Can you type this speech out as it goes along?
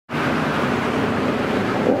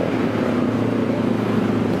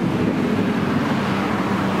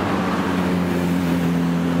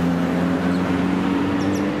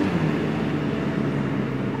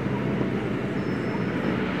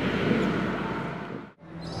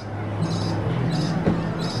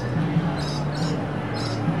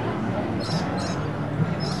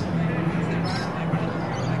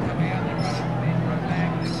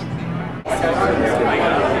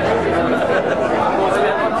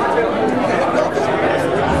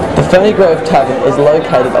Ferny Grove Tavern is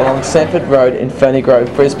located along Sanford Road in Ferny Grove,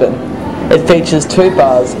 Brisbane. It features 2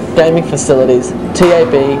 bars, gaming facilities,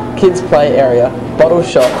 TAB, kids play area, bottle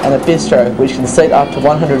shop and a bistro which can seat up to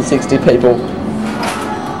 160 people.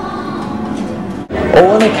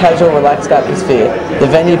 All in a casual, relaxed atmosphere, the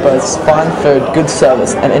venue boasts fine food, good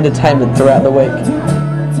service and entertainment throughout the week.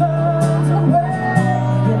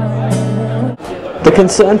 The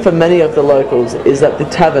concern for many of the locals is that the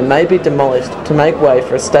tavern may be demolished to make way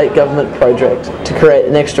for a state government project to create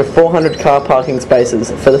an extra 400 car parking spaces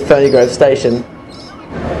for the Ferny Grove station.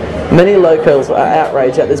 Many locals are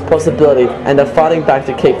outraged at this possibility and are fighting back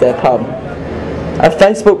to keep their pub. A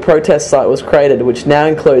Facebook protest site was created which now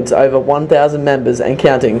includes over 1,000 members and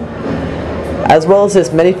counting. As well as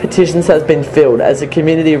this, many petitions have been filled as the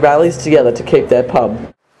community rallies together to keep their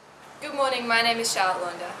pub. Good morning, my name is Charlotte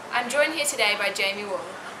Launder. I'm joined here today by Jamie Wall,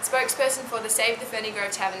 spokesperson for the Save the Ferny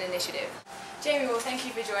Grove Tavern initiative. Jamie Wall, thank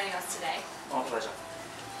you for joining us today. My pleasure.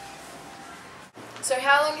 So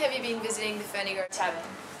how long have you been visiting the Ferny Grove Tavern?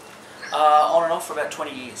 On and off for about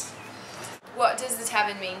 20 years. What does the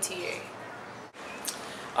tavern mean to you?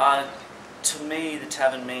 To me, the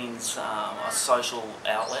tavern means a social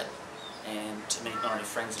outlet, and to meet not only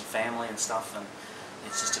friends and family and stuff, and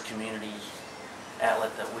it's just a community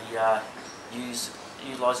outlet that we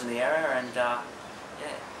utilise in the area, and yeah.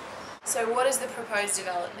 So what is the proposed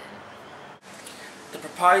development? The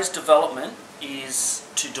proposed development is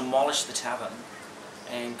to demolish the tavern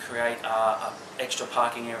and create an extra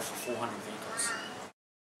parking area for 400 vehicles.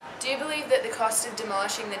 Do you believe that the cost of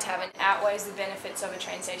demolishing the tavern outweighs the benefits of a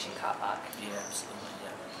train station car park? Yeah, absolutely,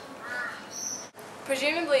 yeah.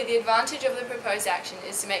 Presumably the advantage of the proposed action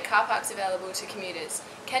is to make car parks available to commuters.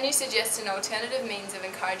 Can you suggest an alternative means of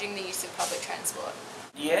encouraging the use of public transport?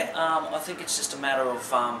 Yeah, I think it's just a matter of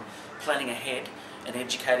planning ahead and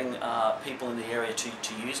educating people in the area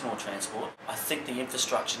to use more transport. I think the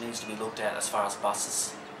infrastructure needs to be looked at as far as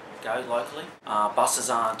buses go locally. Buses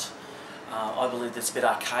aren't, I believe it's a bit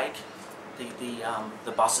archaic,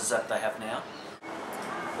 the buses that they have now.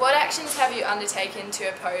 What actions have you undertaken to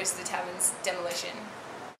oppose the tavern's demolition?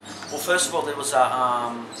 Well, first of all, there was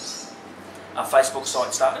a Facebook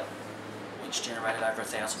site started, which generated over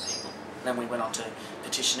 1,000 people. Then we went on to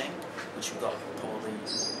petitioning, which we got probably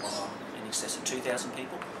in excess of 2,000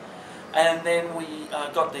 people. And then we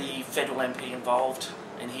got the federal MP involved,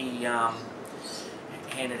 and he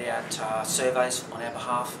handed out surveys on our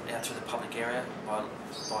behalf out through the public area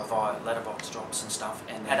via letterbox drops and stuff,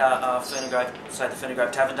 and had a the Ferny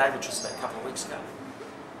Grove Tavern Day, which was about a couple of weeks ago,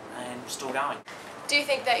 and we're still going. Do you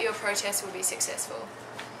think that your protest will be successful?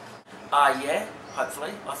 Yeah,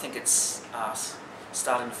 hopefully. I think it's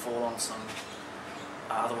starting to fall on some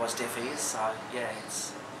otherwise deaf ears, so yeah,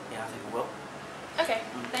 I think it will. Okay,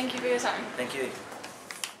 thank you for your time. Thank you.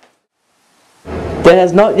 There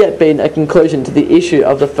has not yet been a conclusion to the issue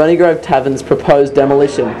of the Ferny Grove Tavern's proposed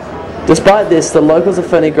demolition. Despite this, the locals of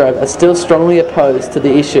Ferny Grove are still strongly opposed to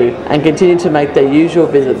the issue and continue to make their usual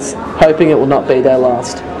visits, hoping it will not be their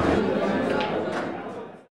last.